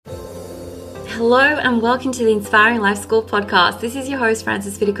Hello and welcome to the Inspiring Life School podcast. This is your host,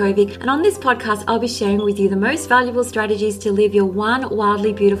 Frances Vidakovic, and on this podcast, I'll be sharing with you the most valuable strategies to live your one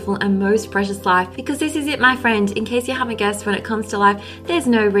wildly beautiful and most precious life. Because this is it, my friend. In case you haven't guessed, when it comes to life, there's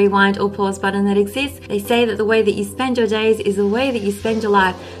no rewind or pause button that exists. They say that the way that you spend your days is the way that you spend your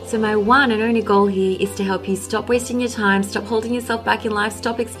life. So my one and only goal here is to help you stop wasting your time, stop holding yourself back in life,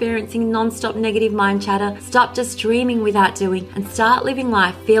 stop experiencing non-stop negative mind chatter, stop just dreaming without doing, and start living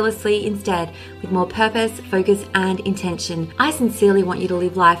life fearlessly instead, with more purpose, focus, and intention. I sincerely want you to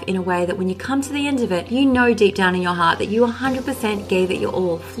live life in a way that when you come to the end of it, you know deep down in your heart that you 100% gave it your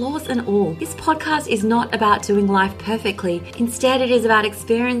all, flaws and all. This podcast is not about doing life perfectly. Instead, it is about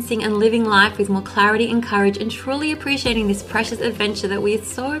experiencing and living life with more clarity and courage and truly appreciating this precious adventure that we are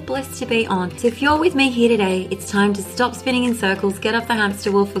so blessed to be on. So if you're with me here today, it's time to stop spinning in circles, get off the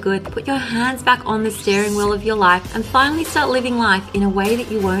hamster wheel for good, put your hands back on the steering wheel of your life, and finally start living life in a way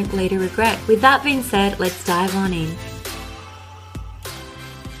that you won't later regret. With that being said, let's dive on in.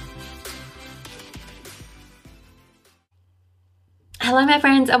 Hello, my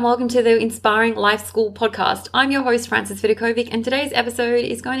friends, and welcome to the Inspiring Life School podcast. I'm your host, Frances Vidakovic, and today's episode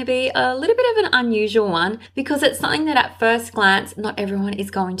is going to be a little bit of an unusual one because it's something that at first glance, not everyone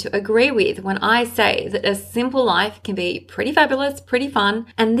is going to agree with when I say that a simple life can be pretty fabulous, pretty fun,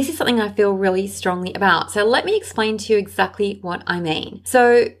 and this is something I feel really strongly about. So let me explain to you exactly what I mean.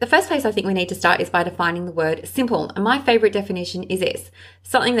 So the first place I think we need to start is by defining the word simple, and my favorite definition is this: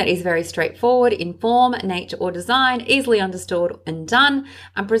 something that is very straightforward in form, nature, or design, easily understood and done,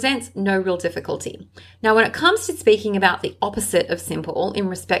 and presents no real difficulty. Now, when it comes to speaking about the opposite of simple in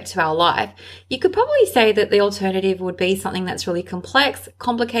respect to our life, you could probably say that the alternative would be something that's really complex,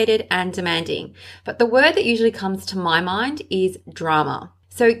 complicated, and demanding. But the word that usually comes to my mind is drama.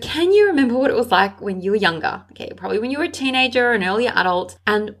 So can you remember what it was like when you were younger? Okay, probably when you were a teenager, an early adult,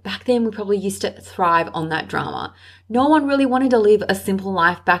 and back then we probably used to thrive on that drama. No one really wanted to live a simple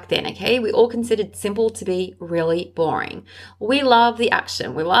life back then, okay? We all considered simple to be really boring. We love the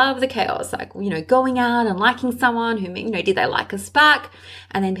action. We love the chaos, like, going out and liking someone who, did they like us back?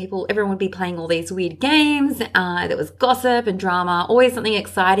 And then everyone would be playing all these weird games. There was gossip and drama, always something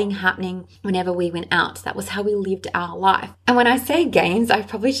exciting happening whenever we went out. That was how we lived our life. And when I say games, I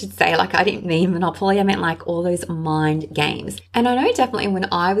probably should say, I didn't mean Monopoly. I meant all those mind games. And I know definitely when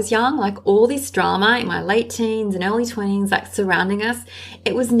I was young, all this drama in my late teens and early 20s, surrounding us,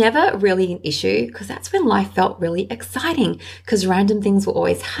 it was never really an issue because that's when life felt really exciting because random things were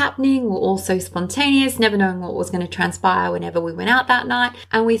always happening. We're all so spontaneous, never knowing what was going to transpire whenever we went out that night.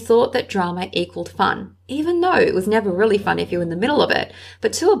 And we thought that drama equaled fun, even though it was never really fun if you were in the middle of it.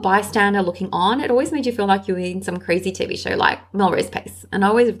 But to a bystander looking on, it always made you feel like you were in some crazy TV show like Melrose Place. And I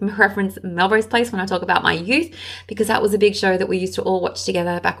always reference Melrose Place when I talk about my youth because that was a big show that we used to all watch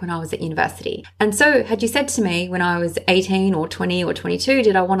together back when I was at university. And so had you said to me when I was 18 or 20 or 22,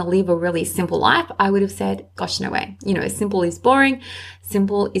 did I want to live a really simple life? I would have said, gosh, no way. Simple is boring.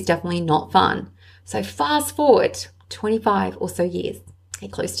 Simple is definitely not fun. So fast forward 25 or so years.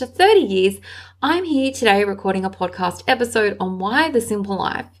 Close to 30 years, I'm here today recording a podcast episode on why the simple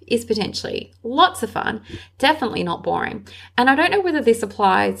life is potentially lots of fun, definitely not boring. And I don't know whether this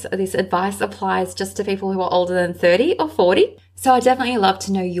advice applies just to people who are older than 30 or 40. So I definitely love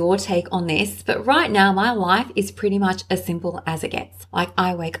to know your take on this, but right now my life is pretty much as simple as it gets.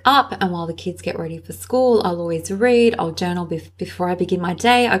 I wake up and while the kids get ready for school, I'll always read, I'll journal before I begin my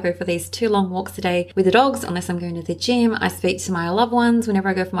day. I go for these 2 long walks a day with the dogs unless I'm going to the gym. I speak to my loved ones whenever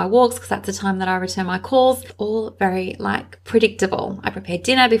I go for my walks because that's the time that I return my calls. All very predictable. I prepare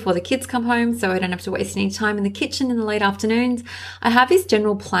dinner before the kids come home so I don't have to waste any time in the kitchen in the late afternoons. I have this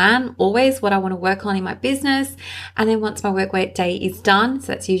general plan, always what I want to work on in my business, and then once my work day is done,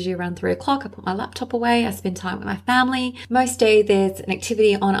 so that's usually around 3 o'clock, I put my laptop away, I spend time with my family. Most days there's an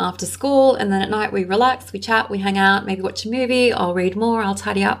activity on after school, and then at night we relax, we chat, we hang out, maybe watch a movie, I'll read more, I'll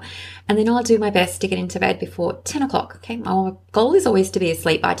tidy up, and then I'll do my best to get into bed before 10 o'clock. Okay, my goal is always to be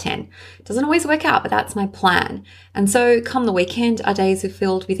asleep by 10. Doesn't always work out, but that's my plan. And so come the weekend, our days are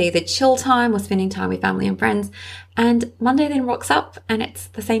filled with either chill time or spending time with family and friends. And Monday then rocks up and it's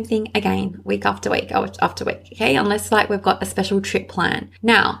the same thing again, week after week, okay? Unless we've got a special trip plan.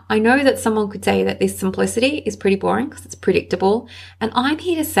 Now, I know that someone could say that this simplicity is pretty boring because it's predictable. And I'm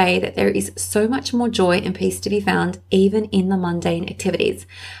here to say that there is so much more joy and peace to be found even in the mundane activities.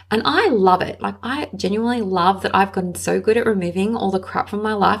 And I I love it. Like, I genuinely love that I've gotten so good at removing all the crap from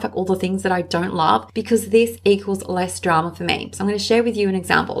my life, like all the things that I don't love, because this equals less drama for me. So I'm going to share with you an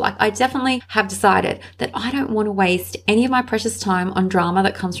example. Like, I definitely have decided that I don't want to waste any of my precious time on drama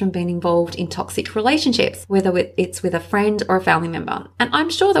that comes from being involved in toxic relationships, whether it's with a friend or a family member. And I'm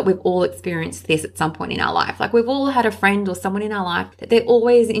sure that we've all experienced this at some point in our life. Like, we've all had a friend or someone in our life that they're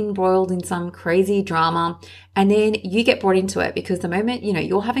always embroiled in some crazy drama, and then you get brought into it because the moment,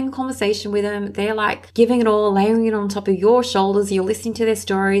 you're having a conversation with them, they're like giving it all, layering it on top of your shoulders, you're listening to their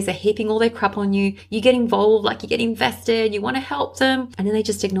stories, they're heaping all their crap on you, you get involved, like you get invested, you want to help them, and then they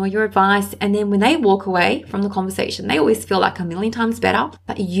just ignore your advice. And then when they walk away from the conversation, they always feel like a million times better,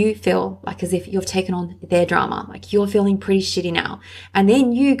 but you feel like as if you've taken on their drama, like you're feeling pretty shitty now. And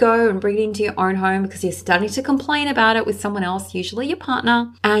then you go and bring it into your own home because you're starting to complain about it with someone else, usually your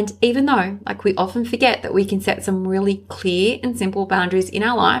partner. And even though, like, we often forget that we can set some really clear and simple boundaries in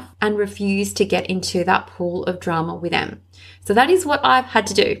our life and refuse to get into that pool of drama with them. So that is what I've had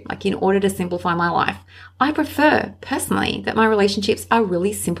to do, like, in order to simplify my life. I prefer personally that my relationships are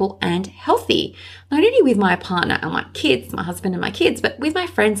really simple and healthy, not only with my partner and my kids, my husband and my kids, but with my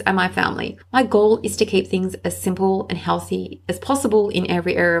friends and my family. My goal is to keep things as simple and healthy as possible in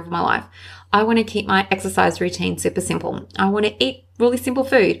every area of my life. I want to keep my exercise routine super simple. I want to eat really simple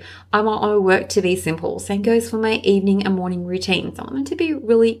food. I want my work to be simple. Same goes for my evening and morning routines. I want them to be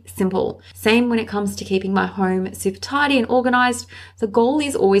really simple. Same when it comes to keeping my home super tidy and organized. The goal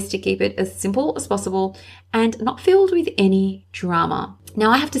is always to keep it as simple as possible and not filled with any drama.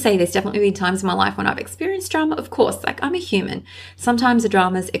 Now, I have to say there's definitely been times in my life when I've experienced drama. Of course, like, I'm a human. Sometimes the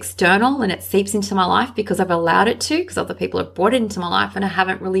drama is external and it seeps into my life because I've allowed it to, because other people have brought it into my life and I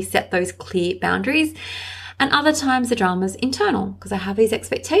haven't really set those clear boundaries. And other times the drama is internal because I have these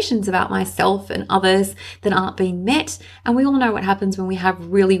expectations about myself and others that aren't being met. And we all know what happens when we have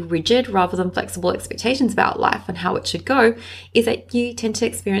really rigid rather than flexible expectations about life and how it should go, is that you tend to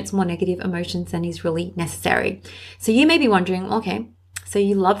experience more negative emotions than is really necessary. So you may be wondering, okay, so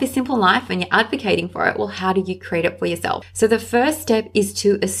you love this simple life and you're advocating for it. Well, how do you create it for yourself? So the first step is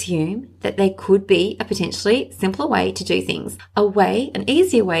to assume that there could be a potentially simpler way to do things, an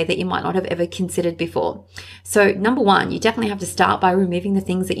easier way that you might not have ever considered before. So number one, you definitely have to start by removing the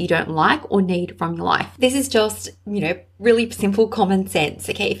things that you don't like or need from your life. This is just, really simple common sense.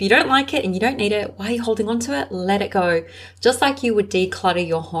 Okay, if you don't like it and you don't need it, why are you holding on to it? Let it go. Just like you would declutter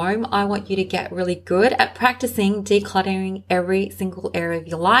your home, I want you to get really good at practicing decluttering every single area of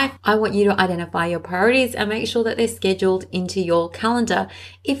your life. I want you to identify your priorities and make sure that they're scheduled into your calendar.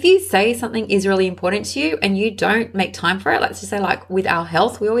 If you say something is really important to you and you don't make time for it, let's just say, like with our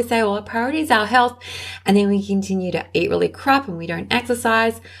health, we always say, well, our priority is our health, and then we continue to eat really crap and we don't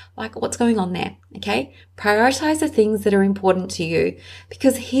exercise. Like, what's going on there? Okay, prioritize the things that are important to you,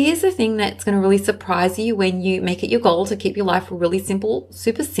 because here's the thing that's going to really surprise you when you make it your goal to keep your life really simple,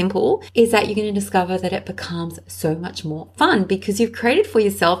 super simple, is that you're going to discover that it becomes so much more fun because you've created for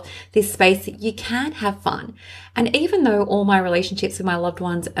yourself this space that you can have fun. And even though all my relationships with my loved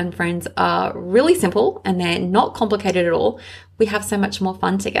ones and friends are really simple and they're not complicated at all, we have so much more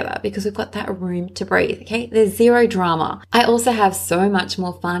fun together because we've got that room to breathe, okay? There's zero drama. I also have so much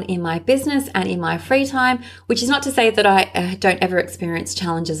more fun in my business and in my free time, which is not to say that I don't ever experience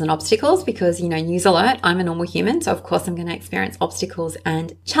challenges and obstacles because, news alert, I'm a normal human. So of course I'm going to experience obstacles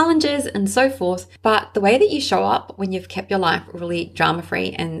and challenges and so forth. But the way that you show up when you've kept your life really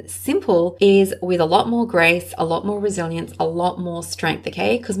drama-free and simple is with a lot more grace, a lot more resilience, a lot more strength,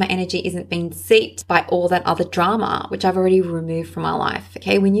 okay? Because my energy isn't being seeped by all that other drama, which I've already removed from my life,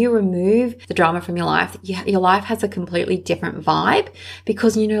 okay? When you remove the drama from your life, your life has a completely different vibe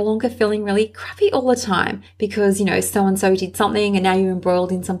because you're no longer feeling really crappy all the time because, so-and-so did something and now you're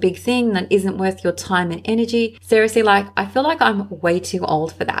embroiled in some big thing that isn't worth your time and energy. Seriously, I feel like I'm way too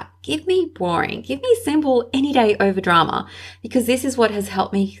old for that. Give me boring, give me simple any day over drama, because this is what has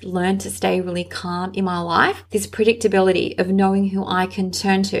helped me learn to stay really calm in my life. This predictability of knowing who I can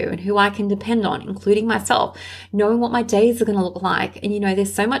turn to and who I can depend on, including myself, knowing what my days are going to look like. And,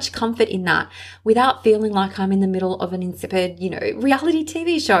 there's so much comfort in that without feeling like I'm in the middle of an insipid, reality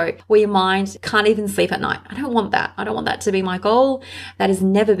TV show where your mind can't even sleep at night. I don't want that. I don't want that to be my goal. That has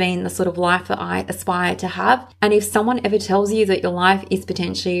never been the sort of life that I aspire to have. And if someone ever tells you that your life is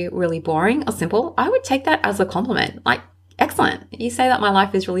potentially really boring or simple, I would take that as a compliment. Like, excellent. You say that my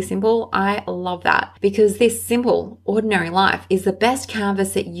life is really simple. I love that because this simple, ordinary life is the best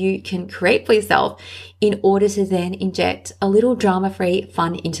canvas that you can create for yourself in order to then inject a little drama-free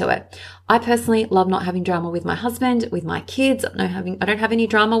fun into it. I personally love not having drama with my husband, with my kids. I don't have any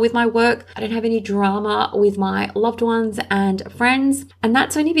drama with my work. I don't have any drama with my loved ones and friends. And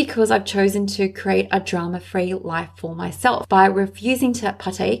that's only because I've chosen to create a drama-free life for myself. By refusing to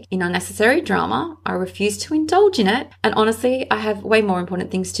partake in unnecessary drama, I refuse to indulge in it. And honestly, I have way more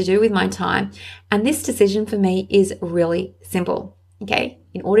important things to do with my time. And this decision for me is really simple. Okay,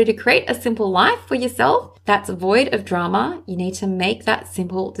 in order to create a simple life for yourself that's void of drama, you need to make that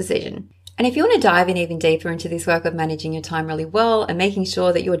simple decision. And if you want to dive in even deeper into this work of managing your time really well and making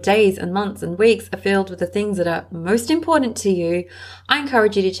sure that your days and months and weeks are filled with the things that are most important to you, I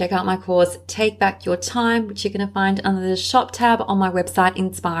encourage you to check out my course, Take Back Your Time, which you're going to find under the shop tab on my website,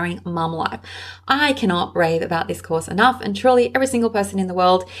 Inspiring Mum Life. I cannot rave about this course enough, and truly every single person in the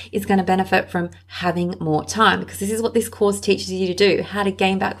world is going to benefit from having more time, because this is what this course teaches you to do, how to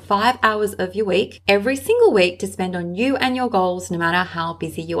gain back 5 hours of your week every single week to spend on you and your goals, no matter how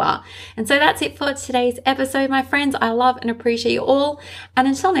busy you are. And so that's it for today's episode, my friends. I love and appreciate you all. And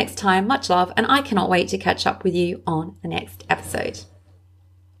until next time, much love. And I cannot wait to catch up with you on the next episode.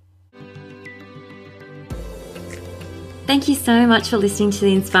 Thank you so much for listening to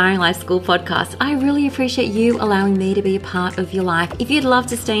the Inspiring Life School podcast. I really appreciate you allowing me to be a part of your life. If you'd love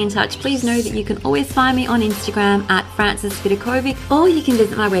to stay in touch, please know that you can always find me on Instagram at Frances Vidakovic, or you can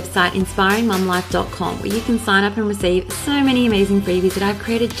visit my website, inspiringmumlife.com, where you can sign up and receive so many amazing freebies that I've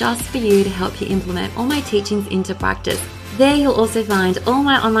created just for you to help you implement all my teachings into practice. There you'll also find all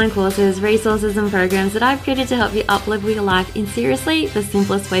my online courses, resources and programs that I've created to help you up-level your life in seriously the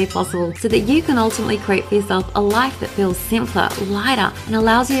simplest way possible, so that you can ultimately create for yourself a life that feels simpler, lighter, and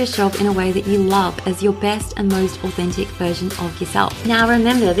allows you to show up in a way that you love as your best and most authentic version of yourself. Now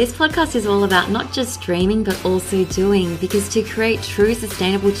remember, this podcast is all about not just dreaming but also doing, because to create true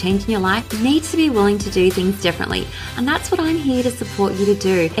sustainable change in your life, you need to be willing to do things differently. And that's what I'm here to support you to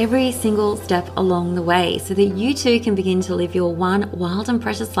do every single step along the way, so that you too can begin to live your one wild and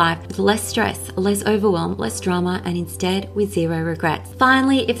precious life with less stress, less overwhelm, less drama, and instead with zero regrets.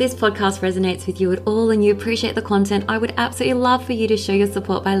 Finally, if this podcast resonates with you at all and you appreciate the content, I would absolutely love for you to show your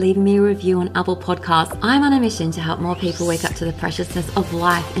support by leaving me a review on Apple Podcasts. I'm on a mission to help more people wake up to the preciousness of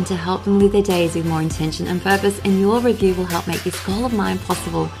life and to help them live their days with more intention and purpose, and your review will help make this goal of mine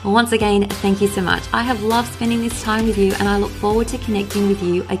possible. Well, once again, thank you so much. I have loved spending this time with you, and I look forward to connecting with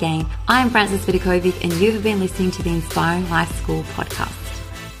you again. I'm Frances Vidakovic, and you have been listening to the Inspiring Life School podcast.